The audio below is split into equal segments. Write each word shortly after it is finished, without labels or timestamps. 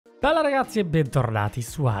Bella ragazzi e bentornati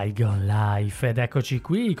su Igon Life ed eccoci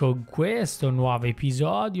qui con questo nuovo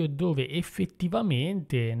episodio dove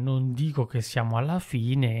effettivamente non dico che siamo alla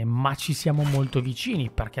fine ma ci siamo molto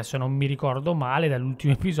vicini, perché se non mi ricordo male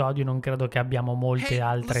dall'ultimo episodio non credo che abbiamo molte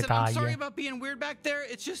altre taglie. I'm sorry about being weird back there.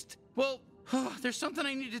 It's just, well, there's something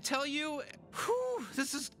I need to tell you. Whew,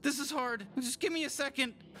 this is hard. Just give me a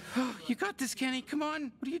second. You got this, Kenny. Come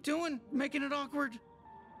on. What are you doing? Making it awkward.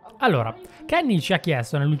 Allora, Kenny ci ha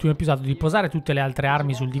chiesto nell'ultimo episodio di posare tutte le altre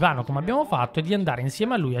armi sul divano come abbiamo fatto e di andare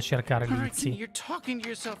insieme a lui a cercare Lizzie. You're talking to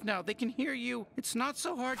yourself now. They can hear you. It's not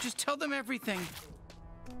so hard. Just tell them everything.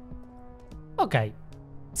 Ok,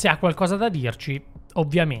 se ha qualcosa da dirci,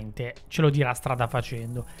 ovviamente ce lo dirà strada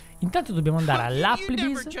facendo. Intanto dobbiamo andare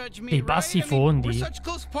all'Applebee's dei bassi fondi. We're such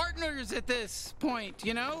close partners at this point,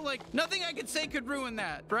 you know? Like nothing I could say could ruin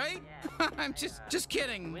that, right? I'm just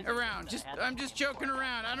kidding around. I'm just joking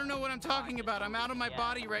around. I don't know what I'm talking about. I'm out of my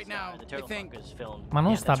body right now, I think. Ma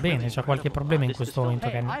non sta bene, c'ha qualche problema in questo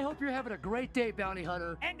momento, Kenny. I hope you're having a great day, bounty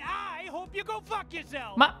hunter. And I hope you go fuck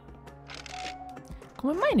yourself. Ma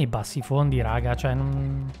come mai nei bassi fondi, raga? Cioè,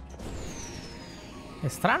 non... È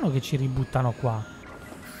strano che ci ributtano qua.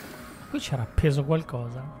 Qui c'era appeso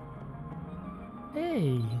qualcosa.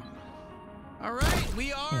 Ehi. All right,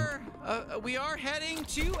 we are heading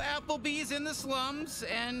to Applebee's in the slums,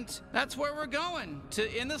 and that's where we're going. To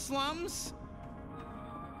in the slums.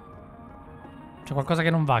 C'è qualcosa che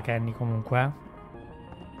non va, Kenny, comunque.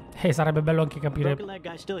 Sarebbe bello anche capire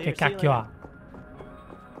che cacchio ha.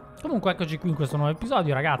 Comunque eccoci qui in questo nuovo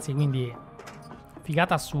episodio, ragazzi, quindi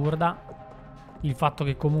figata assurda. Il fatto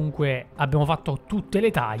che comunque abbiamo fatto tutte le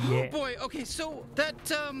taglie. Oh boy, okay, so that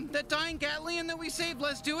dying Gatlian that we saved,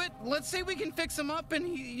 let's do it. Let's say we can fix him up and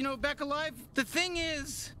he, you know, back alive. The thing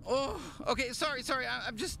is, okay, sorry,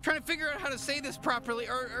 I'm just trying to figure out how to say this properly,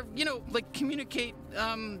 or you know, like communicate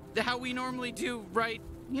how we normally do, right?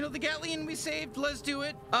 You know, the Gatlian we saved, let's do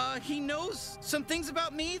it. He knows some things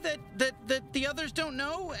about me that the others don't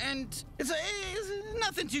know, and it's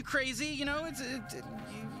nothing too crazy, you know.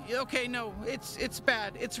 Okay, no, it's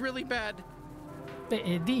bad. It's really bad.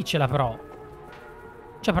 Dicela però.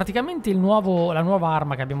 Cioè, praticamente la nuova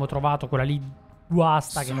arma che abbiamo trovato, quella lì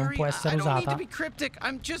guasta che non può essere usata. I don't need to be cryptic.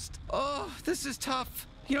 I'm just, this is tough.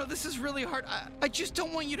 You know, this is really hard. I just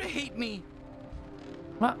don't want you to hate me.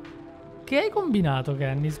 Ma che hai combinato,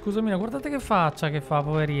 Kenny? Scusami, guardate che faccia che fa,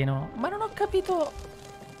 poverino. Ma non ho capito.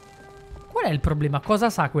 Qual è il problema? Cosa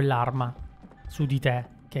sa quell'arma su di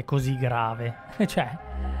te che è così grave? Cioè,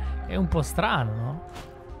 è un po' strano, no?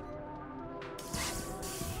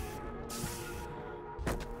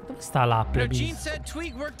 Dove sta l'Applebee's? Gene said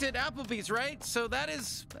Tweeg worked at Applebee's, right? So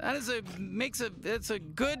that's a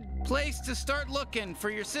good place to start looking for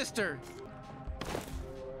your sister.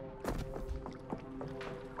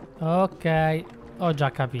 Ok, ho già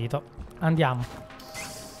capito. Andiamo.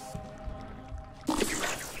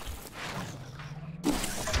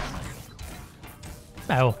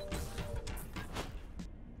 Beh, oh.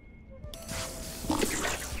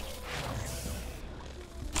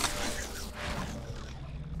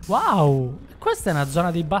 Wow, questa è una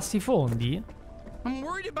zona dei bassi fondi? I'm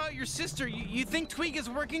worried about your sister. You think Tweeg is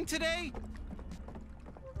working today?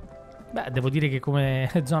 Beh, devo dire che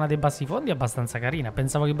come zona dei bassi fondi è abbastanza carina.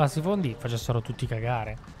 Pensavo che i bassi fondi facessero tutti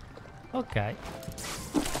cagare. Ok.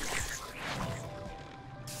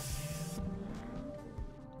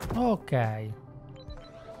 Ok.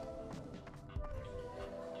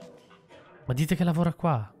 Ma dite che lavora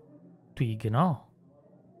qua? Tweeg, no?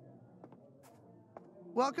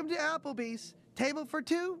 Welcome to Applebee's. Table for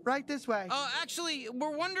two, right this way. Actually,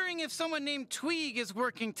 we're wondering if someone named Tweeg is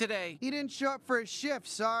working today. He didn't show up for his shift,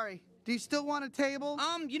 sorry. Do you still want a table?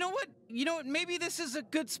 You know what? Maybe this is a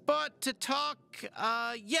good spot to talk.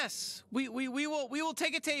 Yes, we will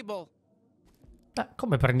take a table.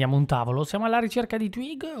 Come prendiamo un tavolo? Siamo alla ricerca di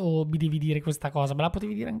Tweeg o mi devi dire questa cosa? Me la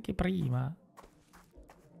potevi dire anche prima.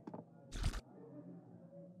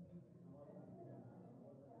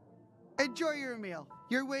 Enjoy your meal.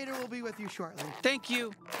 Your waiter will be with you shortly. Thank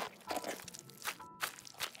you.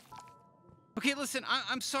 Okay, listen,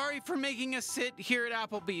 I'm sorry for making us sit here at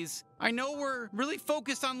Applebee's. I know we're really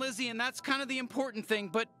focused on Lizzie, and that's kind of the important thing,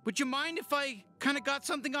 but would you mind if I kind of got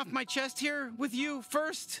something off my chest here with you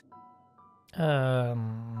first?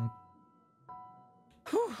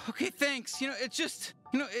 Whew, okay, thanks. You know, it's just,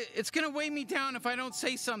 you know, it's gonna weigh me down if I don't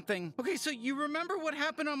say something. Okay, so you remember what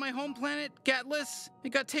happened on my home planet, Gatlas? It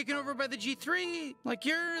got taken over by the G3, like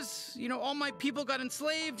yours. You know, all my people got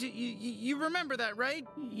enslaved. You remember that, right?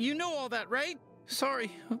 You know all that, right?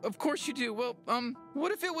 Sorry, of course you do. Well,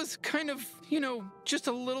 what if it was kind of, you know, just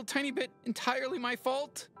a little tiny bit entirely my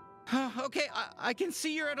fault? Okay, I can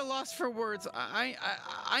see you're at a loss for words.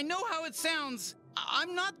 I know how it sounds.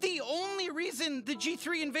 I'm not the only reason the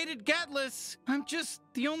G3 invaded Gatlas. I'm just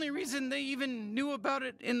the only reason they even knew about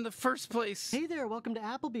it in the first place. Hey there, welcome to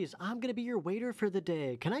Applebee's. I'm gonna be your waiter for the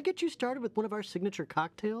day. Can I get you started with one of our signature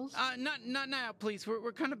cocktails? Not now, please.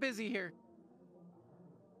 We're kind of busy here.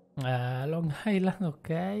 Long Island,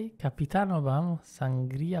 ok. Capitano, vamos.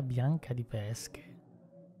 Sangria bianca di pesche.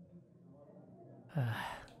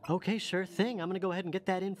 Okay, sure thing. I'm gonna go ahead and get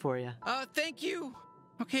that in for you. Thank you.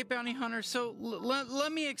 Okay, Bounty Hunter, so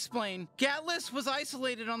let me explain. Gatlas was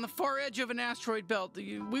isolated on the far edge of an asteroid belt.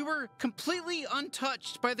 We were completely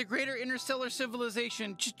untouched by the greater interstellar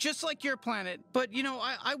civilization, just like your planet. But, you know,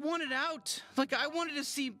 I wanted out. Like, I wanted to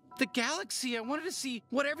see the galaxy. I wanted to see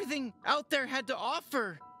what everything out there had to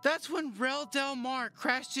offer. That's when Rel Del Mar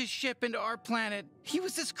crashed his ship into our planet. He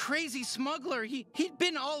was this crazy smuggler. He'd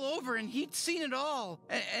been all over and he'd seen it all.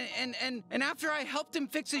 And after I helped him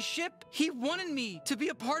fix his ship, he wanted me to be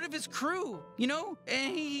a part of his crew, you know?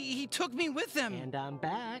 And he took me with him. And I'm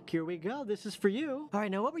back. Here we go. This is for you. All right,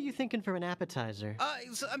 now what were you thinking for an appetizer?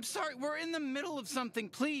 I'm sorry. We're in the middle of something.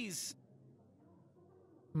 Please.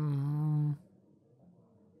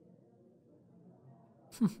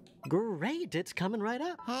 Great, it's coming right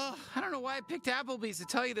up. Oh, I don't know why I picked Applebee's to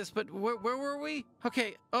tell you this, but where were we?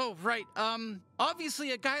 Okay, oh, right.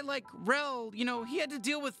 Obviously a guy like Rel, you know, he had to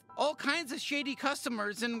deal with all kinds of shady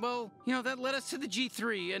customers, and, well, you know, that led us to the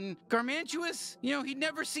G3. And Garmantuous, you know, he'd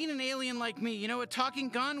never seen an alien like me, you know, a talking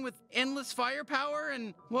gun with endless firepower,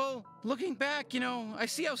 and, well, looking back, you know, I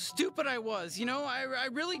see how stupid I was, you know, I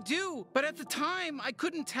really do. But at the time, I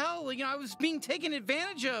couldn't tell, you know, I was being taken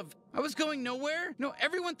advantage of. I was going nowhere. You know,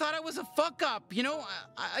 everyone thought I was a fuck-up, you know?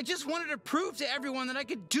 I just wanted to prove to everyone that I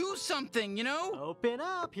could do something, you know? Open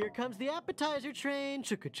up. Here comes the appetizer train.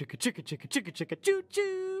 Chicka, chicka, chicka, chicka, chicka, chicka,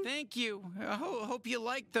 choo-choo. Thank you. I hope you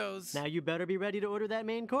like those. Now you better be ready to order that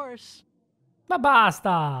main course. Ma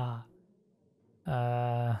basta!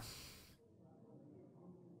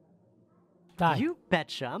 Dai. You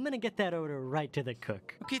betcha. I'm gonna get that order right to the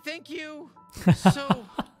cook. Okay, thank you. So,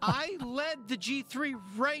 I led the G3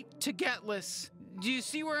 right to Gatlas. Do you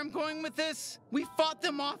see where I'm going with this? We fought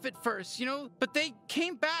them off at first, you know, but they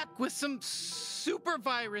came back with some super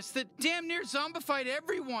virus that damn near zombified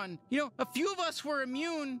everyone. You know, a few of us were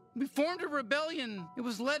immune. We formed a rebellion. It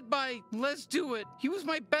was led by Let's Do It. He was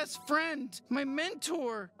my best friend, my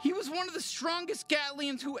mentor. He was one of the strongest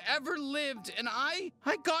Gatlians who ever lived, and I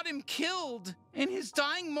got him killed. In his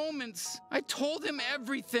dying moments, I told him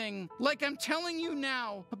everything, like I'm telling you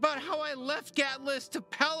now, about how I left Gatlas to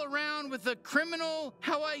pal around with a criminal,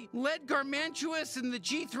 how I led Garmantuous and the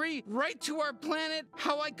G3 right to our planet,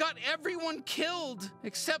 how I got everyone killed,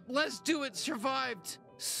 except Let's Do It survived.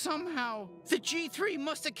 Somehow, the G3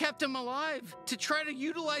 must have kept him alive to try to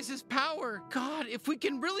utilize his power. God, if we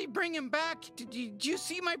can really bring him back, do you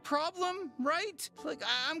see my problem, right? Like,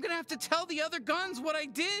 I'm gonna have to tell the other guns what I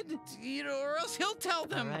did, you know, or else he'll tell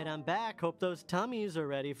them. All right, I'm back. Hope those tummies are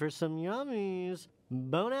ready for some yummies.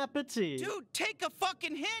 Bon appetit. Dude, take a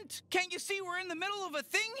fucking hint. Can't you see we're in the middle of a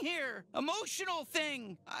thing here? Emotional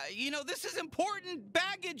thing. You know, this is important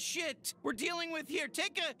baggage shit we're dealing with here.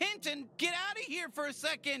 Take a hint and get out of here for a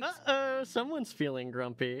second. Uh-oh, someone's feeling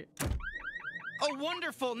grumpy. Oh,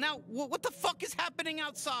 wonderful. Now, what the fuck is happening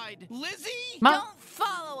outside? Lizzie? Don't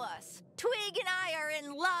follow us. Twig and I are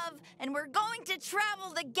in love, and we're going to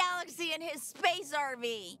travel the galaxy in his space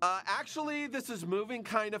RV. Actually, this is moving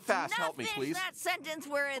kind of fast. Now Help me, finish please. that sentence,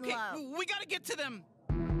 we're in Okay, love. we gotta get to them.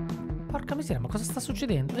 Porca miseria, ma cosa sta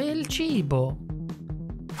succedendo? È il cibo!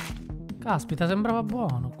 Caspita, sembrava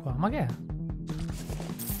buono qua. Ma che è?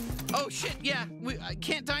 Oh shit, yeah. I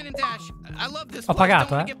can't dine and dash. I love this Ho place. pagato,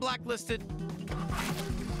 Don't wanna eh. get blacklisted.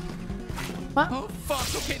 Ma... Oh fuck,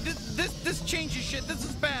 okay, this changes shit. This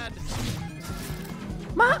is bad.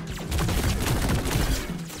 Ma...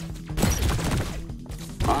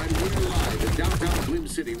 I'm here live in downtown Blim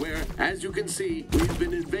City where, as you can see, we've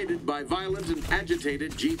been invaded by violent and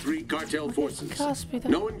agitated G3 cartel forces. Caspita.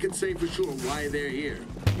 No one can say for sure why they're here.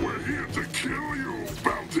 We're here to kill you,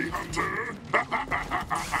 bounty hunter!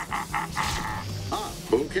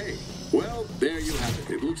 Okay. Well, there you have it.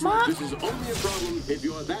 It looks like this is only a problem if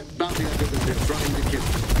you're that bounty hunter that they're trying to kill.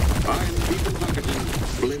 I'm Ethan Tuckerton,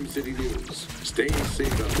 Blim City News. Stay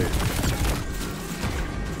safe out there.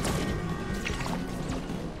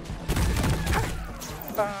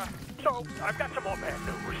 So, I've got some more bad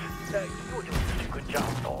news. You were doing such a good job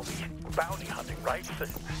with all these bounty hunting rights.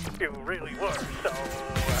 You really were, so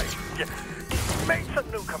I made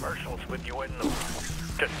some new commercials with you in them.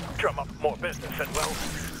 just drum up more business and, well,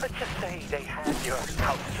 let's just say they have your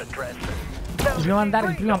house's address. Dobbiamo andare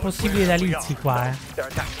il prima possibile da Lizzy qua, eh.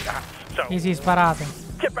 Sì, sparate.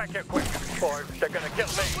 Get back here quick, or they're gonna kill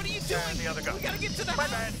me. What are you doing? And the other guy. We gotta get to the My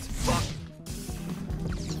house. bad. Fuck.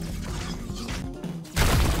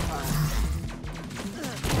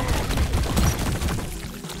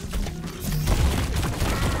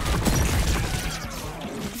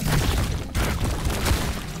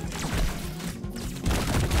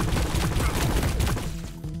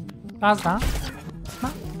 Basta?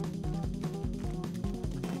 Ma...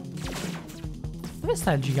 Dove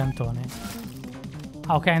sta il gigantone?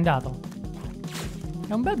 Ah, ok, è andato.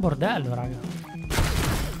 È un bel bordello, raga.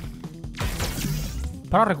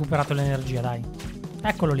 Però ho recuperato l'energia, dai.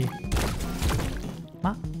 Eccolo lì.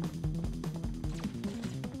 Ma...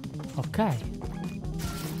 Ok.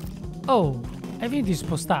 Oh, hai finito di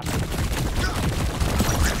spostarti.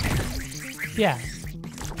 Chi è?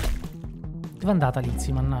 Dove è andata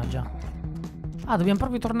Lizzy, mannaggia? Ah, dobbiamo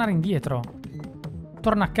proprio tornare indietro.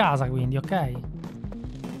 Torna a casa, quindi, ok?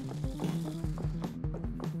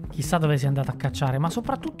 Chissà dove sia andata a cacciare, ma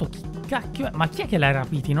soprattutto chi cacchio è? Ma chi è che l'ha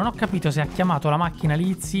rapiti? Non ho capito se ha chiamato la macchina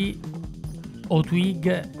Lizzy o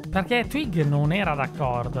Twig. Perché Twig non era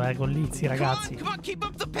d'accordo, con Lizzy, ragazzi. Come on, keep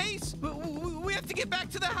up the pace. We have to get back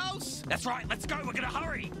to the house. That's right, let's go, we're gonna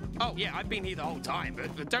hurry. Oh, yeah, I've been here the whole time,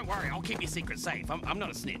 but don't worry, I'll keep your secret safe. I'm not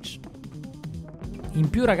a snitch. In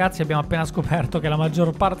più, ragazzi, abbiamo appena scoperto che la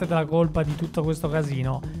maggior parte della colpa di tutto questo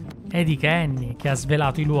casino è di Kenny, che ha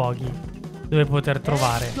svelato i luoghi dove poter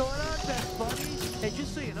trovare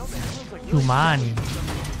gli umani,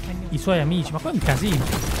 i suoi amici. Ma qua è un casino.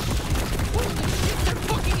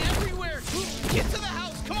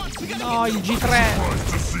 No, il G3.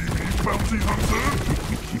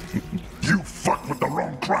 You fuck with the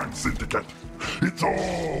wrong crime syndicate. It's all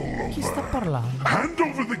over. Chi sta parlando? Hand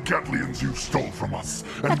over the Gatlians you stole from us,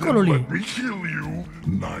 and Eccolo then lì. let me kill you,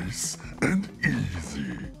 nice and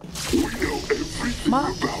easy. We know everything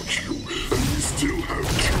about you, and we still have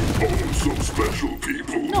two oh so special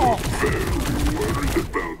people No. very worried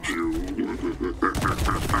about you.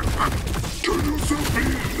 Turn yourself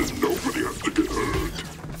in, and nobody has to get hurt.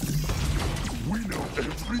 We know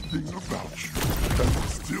everything about you, and we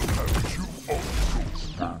still have two oh so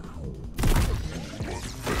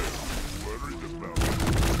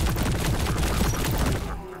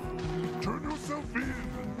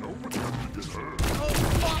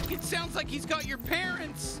It sounds like he's got your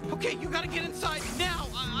parents. Okay, you gotta get inside now.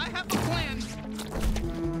 I have a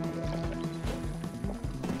plan.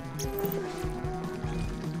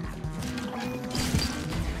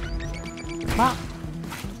 Ma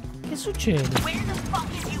che succede? Where the fuck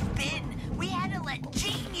have you been? We had to let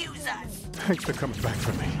Gene use us. Thanks for coming back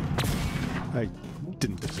for me. I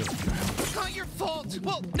didn't deserve your help. It's not your fault.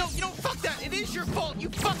 Well, no, you know, fuck that. It is your fault. You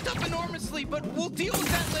fucked up enormously, but we'll deal with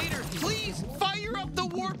that later. Please, fire up the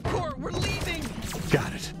warp core. We're leaving.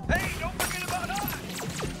 Got it. Hey, don't forget about us.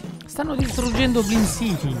 Stanno distruggendo Blin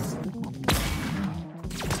City.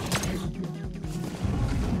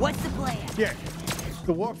 What's the plan? Yeah,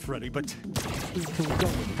 the warp's ready, but who can we go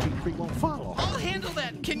with the G3 won't follow? I'll handle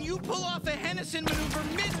that. Can you pull off a Hennison maneuver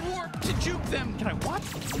mid-warp to juke them? Can I what?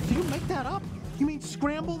 Do you make that up? You mean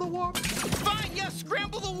scramble the warp? Fine, yes,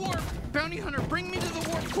 scramble the warp. Bounty Hunter, bring me to the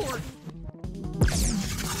warp core.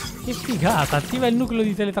 Che figata, attiva il nucleo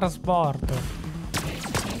di teletrasporto.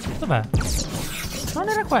 Dov'è? Non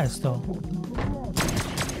era questo.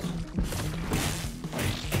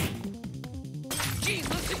 Gene,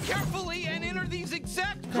 listen carefully and enter these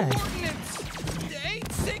exact coordinates.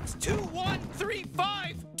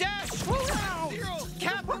 862135-0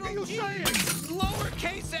 capital G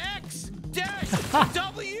lowercase x dash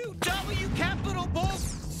W capital bold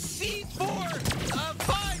C4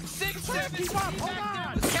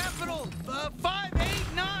 567 capital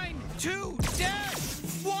 5892 dash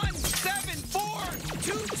 174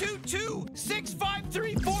 222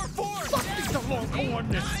 65344. These are long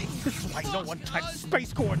coordinates. This is why no one types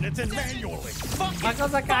space coordinates in manually. Ma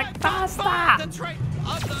cosa cacchio? Basta! That's right.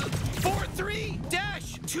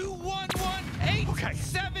 43-2118. Okay,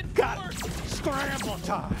 got it. Scramble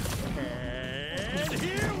time. And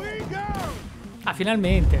here we go. Ah,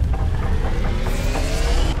 finalmente.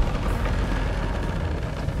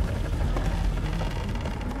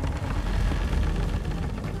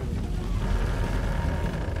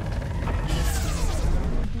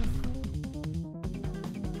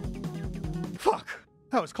 Fuck.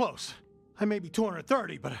 That was close. I may be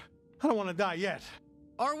 230, but I don't want to die yet.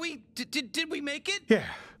 Are we? Did we make it? Yeah,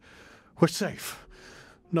 we're safe.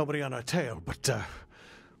 Nobody on our tail, but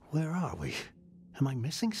where are we? Am I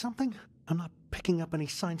missing something? I'm not picking up any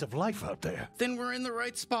signs of life out there. Then we're in the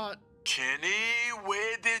right spot. Kenny,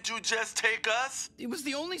 where did you just take us? It was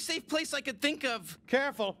the only safe place I could think of.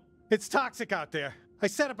 Careful. It's toxic out there. I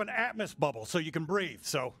set up an atmos bubble so you can breathe,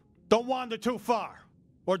 so don't wander too far.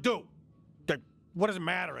 Or do. What does it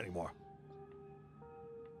matter anymore?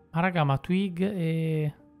 Ma raga, ma Twig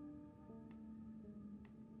e...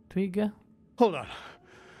 Twig? Hold on.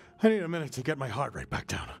 I need a minute to get my heart rate back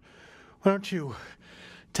down. Why don't you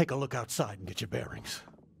take a look outside and get your bearings?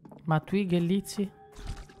 Ma Twig e Lizzie?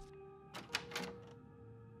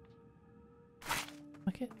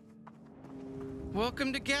 Ma che...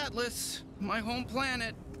 Welcome to Gatlas, my home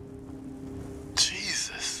planet.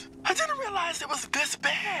 Jesus. I didn't realize it was this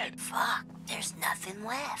bad. Fuck, there's nothing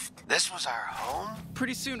left. This was our home?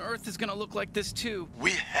 Pretty soon Earth is gonna look like this too.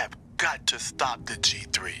 We have got to stop the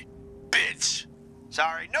G3. Bitch.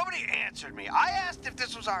 Sorry, nobody answered me. I asked if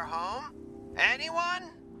this was our home.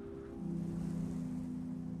 Anyone?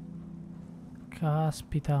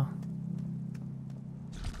 Caspita.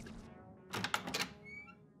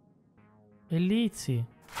 E Lizzie?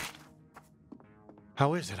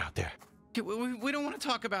 How is it out there? We don't want to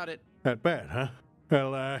talk about it. That bad, huh?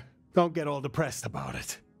 Well, don't get all depressed about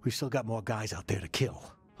it. We still got more guys out there to kill.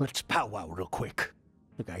 Let's powwow real quick.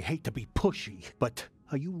 Look, I hate to be pushy, but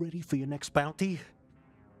are you ready for your next bounty?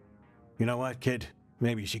 You know what, kid?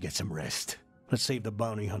 Maybe you should get some rest. Let's save the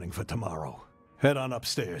bounty hunting for tomorrow. Head on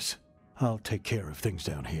upstairs. I'll take care of things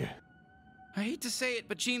down here. I hate to say it,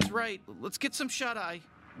 but Gene's right. Let's get some shut-eye.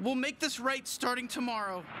 We'll make this right starting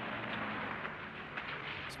tomorrow.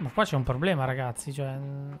 Ma qua c'è un problema, ragazzi, cioè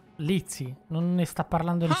Lizzie, non ne sta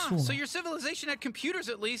parlando nessuno. So your civilization had computers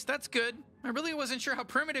at least, that's good. I really wasn't sure how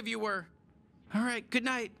primitive you were. All right, good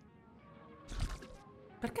night.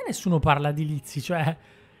 Perché nessuno parla di Lizzie? Cioè,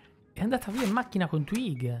 è andata via in macchina con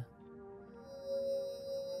Twig.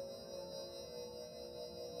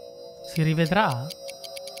 Si rivedrà?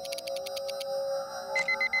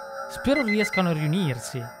 Spero riescano a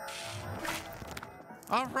riunirsi.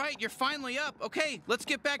 All right, you're finally up. Okay, let's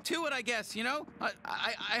get back to it, I guess, you know?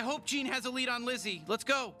 I hope Gene has a lead on Lizzie. Let's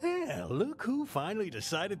go. Yeah, look who finally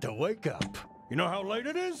decided to wake up. You know how late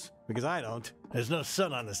it is? Because I don't. There's no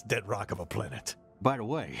sun on this dead rock of a planet. By the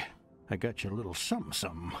way, I got you a little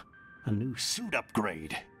something. A new suit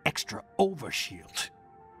upgrade. Extra overshield.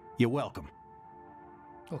 You're welcome.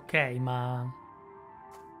 Ok, ma...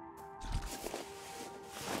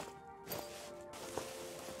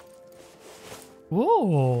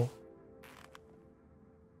 Oh!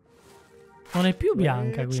 Non è più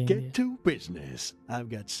bianca, Let's quindi. get to business. I've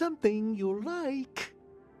got something you'll like.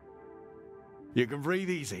 You can breathe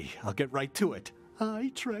easy. I'll get right to it.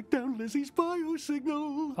 I tracked down Lizzie's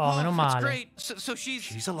biosignal. Oh, meno male. That's great. So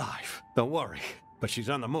she's alive. Don't worry. But she's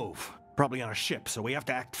on the move. Probably on a ship, so we have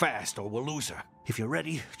to act fast or we'll lose her. If you're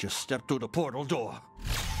ready, just step through the portal door.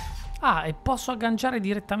 Ah, e posso agganciare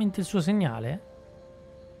direttamente il suo segnale?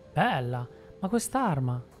 Bella. Ma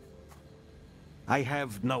quest'arma? I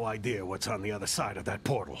have no idea what's on the other side of that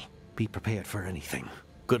portal. Be prepared for anything.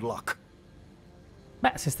 Good luck.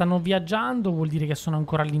 Beh, se stanno viaggiando vuol dire che sono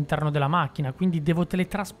ancora all'interno della macchina, quindi devo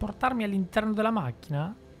teletrasportarmi all'interno della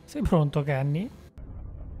macchina? Sei pronto, Kenny?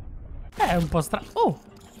 È un po' strano. Oh!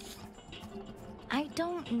 I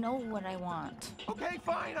don't know what I want. Okay,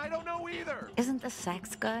 fine. I don't know either. Isn't the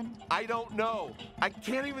sex good? I don't know. I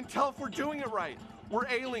can't even tell if we're doing it right. We're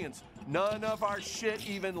aliens. None of our shit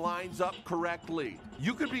even lines up correctly.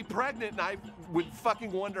 You could be pregnant and I would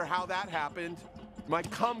fucking wonder how that happened. My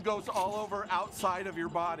cum goes all over outside of your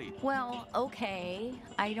body. Well, okay.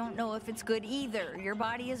 I don't know if it's good either. Your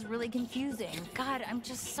body is really confusing. God, I'm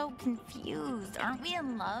just so confused. Aren't we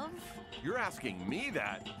in love? You're asking me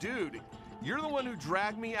that? Dude, you're the one who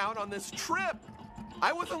dragged me out on this trip.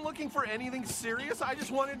 I wasn't looking for anything serious. I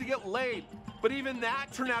just wanted to get laid. But even that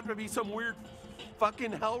turned out to be some weird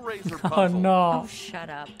fucking Hellraiser puzzle. Oh no. Oh, shut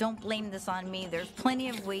up. Don't blame this on me. There's plenty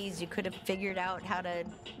of ways you could have figured out how to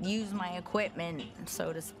use my equipment,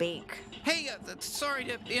 so to speak. Hey, sorry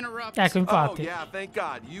to interrupt. Ecco, infatti. Oh, yeah, thank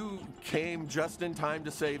God. You came just in time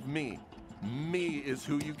to save me. Me is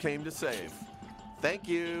who you came to save. Thank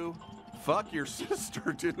you. Fuck your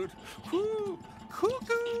sister, dude. Woo.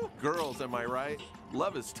 Cuckoo. Girls, am I right?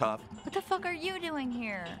 Love is tough. What the fuck are you doing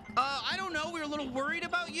here? I don't know. We were a little worried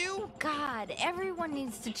about you. God, everyone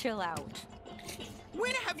needs to chill out.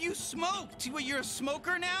 When have you smoked? Wait, you're a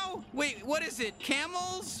smoker now? Wait, what is it?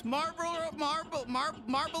 Camels? Marlboros?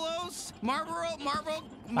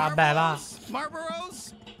 Vabbè, va.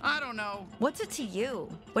 Marlboros? I don't know. What's it to you?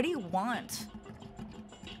 What do you want?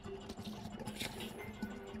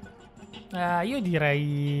 Io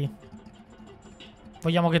direi...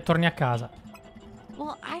 Vogliamo che torni a casa.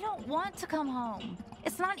 Well, I don't want to come home.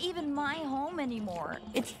 It's not even my home anymore.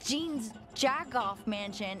 It's Gene's jack-off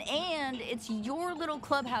mansion, and it's your little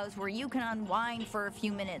clubhouse where you can unwind for a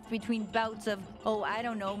few minutes between bouts of, oh, I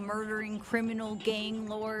don't know, murdering criminal gang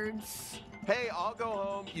lords. Hey, I'll go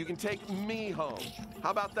home. You can take me home. How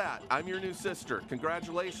about that? I'm your new sister.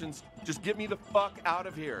 Congratulations. Just get me the fuck out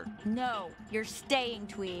of here. No, you're staying,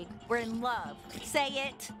 Tweeg. We're in love. Say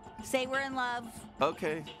it. Say we're in love.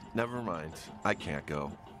 Okay, never mind. I can't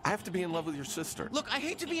go. I have to be in love with your sister. Look, I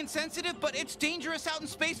hate to be insensitive, but it's dangerous out in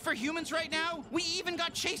space for humans right now. We even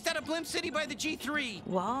got chased out of Blimp City by the G3.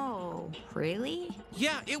 Whoa, really?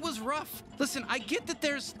 Yeah, it was rough. Listen, I get that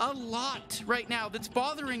there's a lot right now that's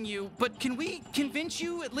bothering you, but can we convince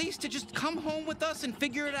you at least to just come home with us and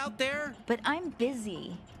figure it out there? But I'm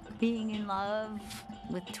busy being in love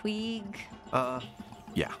with Tweeg.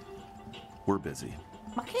 Yeah. We're busy.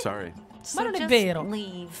 Okay. Sorry. So Ma non è just vero.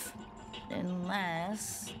 leave.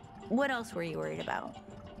 Unless... What else were you worried about?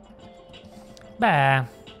 Beh,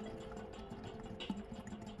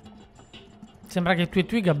 sembra che tu e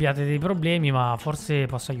Twig abbiate dei problemi, ma forse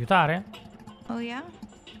posso aiutare? Oh yeah?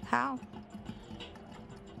 How?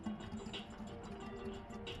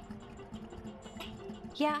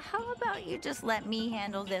 Yeah, how about you just let me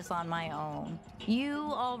handle this on my own?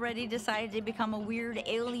 You already decided to become a weird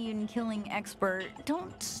alien-killing expert.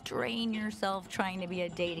 Don't strain yourself trying to be a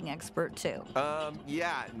dating expert, too.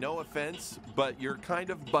 Yeah, no offense, but you're kind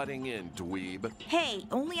of butting in, dweeb. Hey,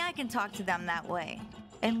 only I can talk to them that way.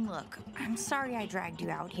 And look, I'm sorry I dragged you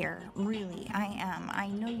out here. Really, I am. I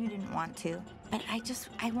know you didn't want to. But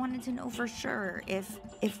I wanted to know for sure if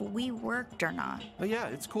we worked or not. Oh yeah,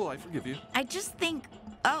 it's cool, I forgive you. I just think,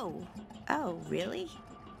 oh, really?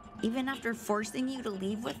 Even after forcing you to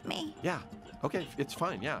leave with me? Yeah, okay, it's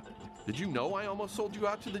fine, yeah. Did you know I almost sold you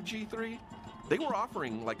out to the G3? They were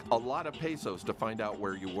offering like a lot of pesos to find out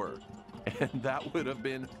where you were. And that would have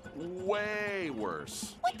been way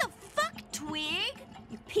worse. What the fuck, Twig?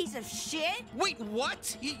 You piece of shit? Wait,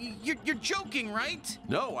 what? You're joking, right?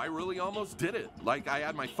 No, I really almost did it. Like, I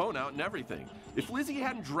had my phone out and everything. If Lizzie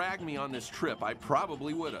hadn't dragged me on this trip, I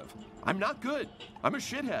probably would have. I'm not good. I'm a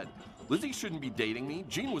shithead. Lizzie shouldn't be dating me.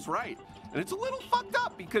 Gene was right. And it's a little fucked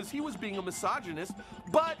up because he was being a misogynist,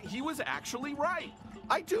 but he was actually right.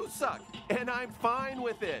 I do suck, and I'm fine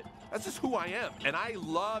with it. That's just who I am, and I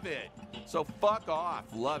love it. So fuck off,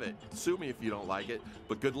 love it. Sue me if you don't like it,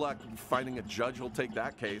 but good luck finding a judge who'll take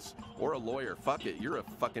that case, or a lawyer. Fuck it, you're a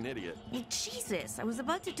fucking idiot. Well, Jesus, I was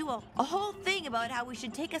about to do a whole thing about how we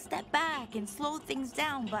should take a step back and slow things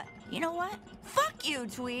down, but you know what? Fuck you,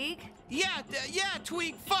 Tweeg. Yeah,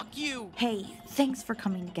 Tweeg, fuck you. Hey, thanks for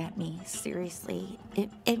coming to get me. Seriously,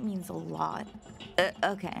 it means a lot.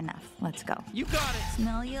 Okay, enough. Let's go. You got it.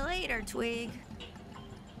 Smell you later, Tweeg.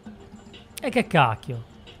 E che cacchio.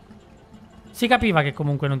 Si capiva che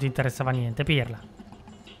comunque non ti interessava niente, pirla.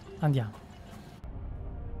 Andiamo.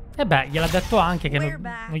 E beh, gliel'ha detto anche che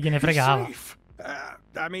non gliene fregava.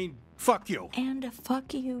 I mean, fuck you. And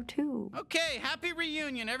fuck you too. Okay, happy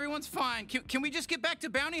reunion. Everyone's fine. Can we just get back to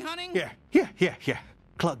bounty hunting? Yeah.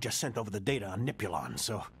 Clug just sent over the data on Nipulon,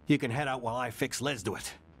 so you can head out while I fix Les to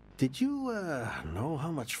it. Did you, know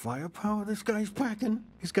how much firepower this guy's packing?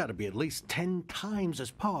 He's got to be at least 10 times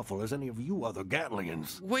as powerful as any of you other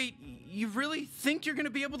Gatlians. Wait, you really think you're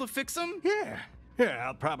gonna be able to fix them? Yeah,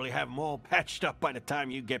 I'll probably have them all patched up by the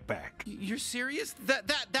time you get back. You're serious?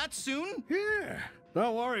 That soon? Yeah,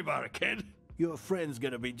 don't worry about it, kid. Your friend's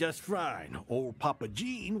gonna be just fine. Old Papa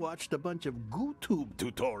Gene watched a bunch of GooTube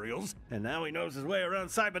tutorials, and now he knows his way around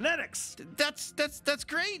cybernetics. That's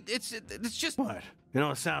great. It's just... What? You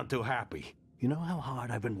don't sound too happy. You know how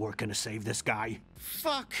hard I've been working to save this guy?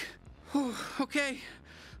 Fuck. Whew, okay.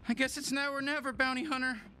 I guess it's now or never, bounty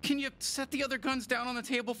hunter. Can you set the other guns down on the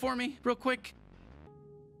table for me, real quick?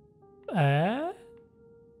 Deve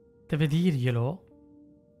dirglielo?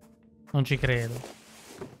 Non ci credo.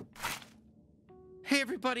 Hey,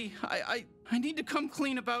 everybody. I need to come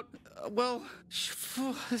clean about... well,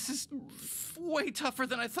 this is way tougher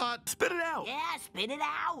than I thought. Spit it out. Yeah, spit it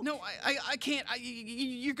out. No, I can't.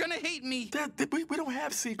 You're gonna hate me. We don't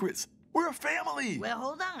have secrets. We're a family. Well,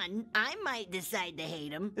 hold on. I might decide to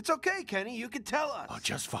hate him. It's okay, Kenny. You can tell us. Oh,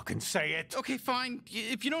 just fucking say it. Okay, fine.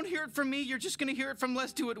 If you don't hear it from me, you're just gonna hear it from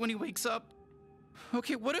Les Do It when he wakes up.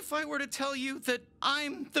 Okay, what if I were to tell you that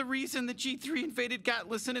I'm the reason the G3 invaded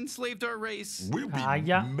Gatlas and enslaved our race? We'd be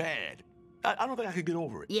mad. I don't think I could get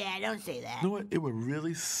over it. Yeah, don't say that. You know what? It would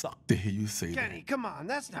really suck to hear you say that. Kenny, come on.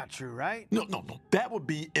 That's not true, right? No. That would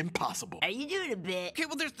be impossible. Are you doing a bit? Okay,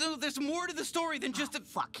 well, there's more to the story than just a...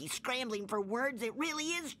 Fuck, he's scrambling for words. It really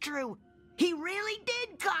is true. He really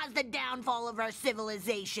did cause the downfall of our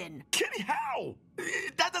civilization. Kenny, how?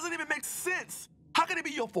 That doesn't even make sense. How can it be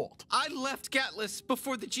your fault? I left Gatlas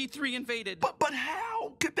before the G3 invaded. But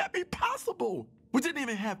how could that be possible? We didn't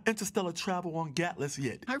even have interstellar travel on Gatlas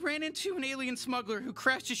yet. I ran into an alien smuggler who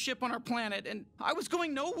crashed his ship on our planet, and I was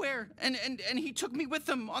going nowhere. And he took me with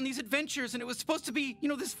him on these adventures, and it was supposed to be, you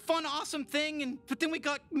know, this fun, awesome thing. But then we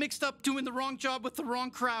got mixed up doing the wrong job with the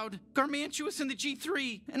wrong crowd. Garmantuous and the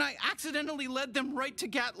G3, and I accidentally led them right to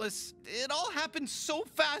Gatlas. It all happened so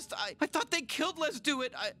fast. I thought they killed Let's Do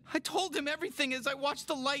It. I told him everything as I watched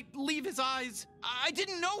the light leave his eyes. I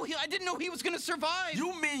didn't know he was gonna survive.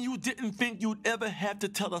 You mean you didn't think you'd ever have to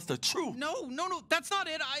tell us the truth? No, that's not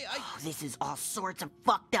it. Oh, this is all sorts of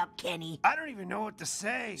fucked up, Kenny. I don't even know what to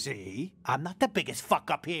say. See? I'm not the biggest fuck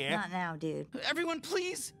up here. Not now, dude. Everyone,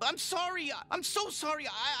 please. I'm sorry. I'm so sorry.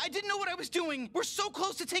 I didn't know what I was doing. We're so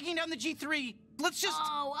close to taking down the G3. Let's just...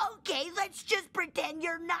 Oh, okay. Let's just pretend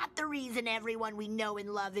you're not the reason everyone we know and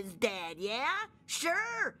love is dead, yeah?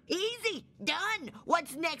 Sure. Easy. Done.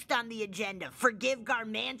 What's next on the agenda? Forgive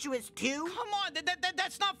Garmantuous too? Come on.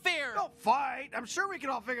 That's not fair. Don't fight. I'm sure we can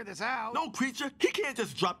all figure this out. No, Creature. He can't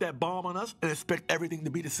just drop that bomb on us and expect everything to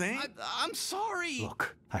be the same. I'm sorry.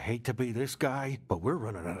 Look, I hate to be this guy, but we're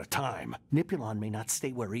running out of time. Nipulon may not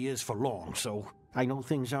stay where he is for long, so I know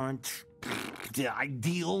things aren't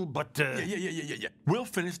ideal, but Yeah. We'll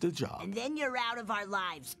finish the job. And then you're out of our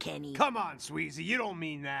lives, Kenny. Come on, Sweezy. You don't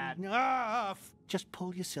mean that. Just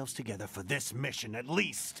pull yourselves together for this mission, at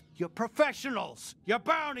least. You're professionals. You're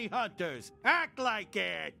bounty hunters. Act like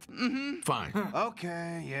it. Fine.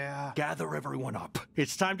 Okay, yeah. Gather everyone up.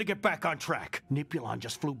 It's time to get back on track. Nipulon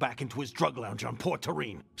just flew back into his drug lounge on Port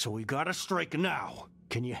Terine, so we gotta strike now.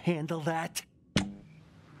 Can you handle that?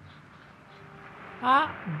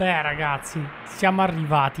 Ah, beh ragazzi, siamo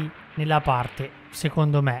arrivati nella parte,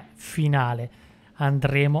 secondo me, finale.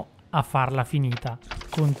 Andremo a farla finita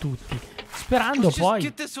con tutti. Sperando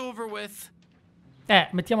poi...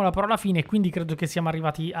 mettiamo la parola fine, quindi credo che siamo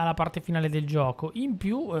arrivati alla parte finale del gioco. In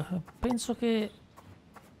più, penso che...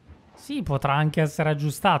 Sì, potrà anche essere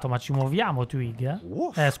aggiustato, ma ci muoviamo,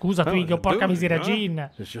 Twig? Scusa, Twig, porca miseria,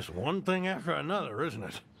 Gin. It's just one thing after another, isn't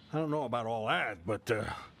it? I don't know about all that, but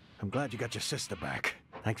I'm glad you got your sister back.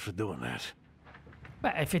 Thanks for doing that.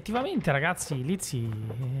 Beh, effettivamente, ragazzi, Lizzy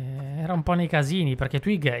era un po' nei casini, perché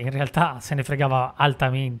Twig in realtà se ne fregava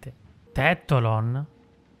altamente. Tettolon?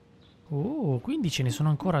 Quindi ce ne sono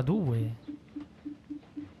ancora 2.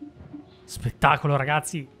 Spettacolo,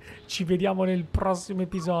 ragazzi. Ci vediamo nel prossimo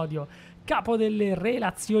episodio. Capo delle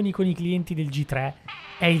relazioni con i clienti del G3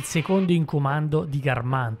 è il secondo in comando di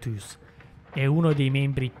Garmantuous. È uno dei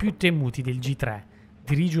membri più temuti del G3.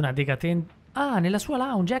 Dirige una decadente... nella sua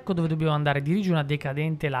lounge, ecco dove dobbiamo andare. Dirige una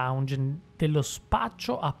decadente lounge dello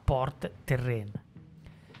spaccio a Port Terrain,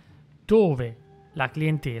 dove la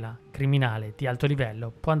clientela criminale di alto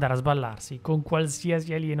livello può andare a sballarsi con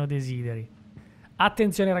qualsiasi alieno desideri.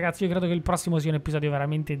 Attenzione ragazzi, io credo che il prossimo sia un episodio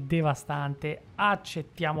veramente devastante.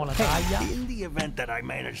 Accettiamo la taglia. In the event that I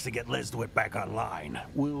manage to get Let's Do It back online,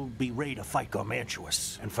 we'll be ready to fight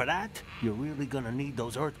Garmantuous. And for that, you're really gonna need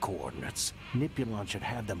those Earth coordinates. Nipulon should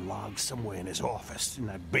have them logged somewhere in his office, in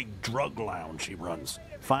that big drug lounge he runs.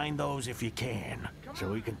 Find those if you can,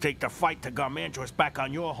 so we can take the fight to Garmantuous back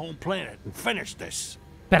on your home planet and finish this.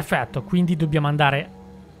 Perfetto, quindi dobbiamo andare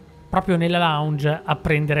proprio nella lounge a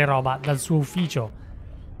prendere roba dal suo ufficio.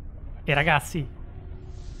 E ragazzi,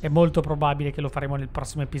 è molto probabile che lo faremo nel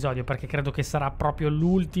prossimo episodio, perché credo che sarà proprio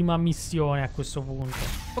l'ultima missione a questo punto.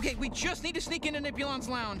 Okay, we just need to sneak into Nipulon's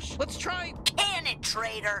lounge. Let's try. Can it,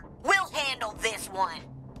 traitor? We'll handle this one.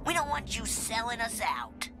 We don't want you selling us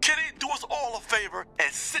out. Kenny, do us all a favor and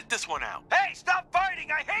sit this one out. Hey, stop fighting!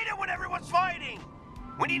 I hate it when everyone's fighting!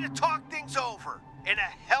 We need to talk things over in a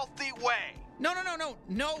healthy way.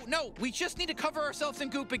 No. We just need to cover ourselves in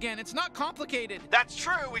goop again. It's not complicated. That's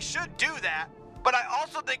true, we should do that. But I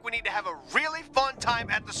also think we need to have a really fun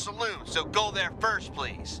time at the saloon, so go there first,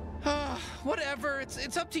 please. Whatever,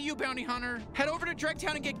 it's up to you, Bounty Hunter. Head over to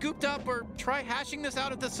Dregtown and get gooped up, or try hashing this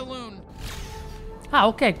out at the saloon.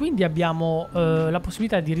 Ok, quindi abbiamo la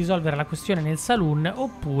possibilità di risolvere la questione nel saloon,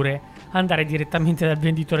 oppure andare direttamente dal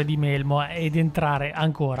venditore di melmo ed entrare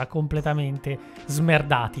ancora completamente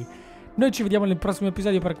smerdati. Noi ci vediamo nel prossimo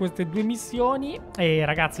episodio per queste 2 missioni e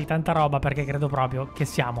ragazzi, tanta roba, perché credo proprio che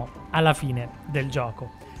siamo alla fine del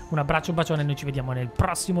gioco. Un abbraccio, un bacione e noi ci vediamo nel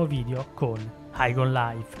prossimo video con High on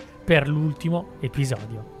Life per l'ultimo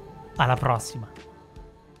episodio. Alla prossima!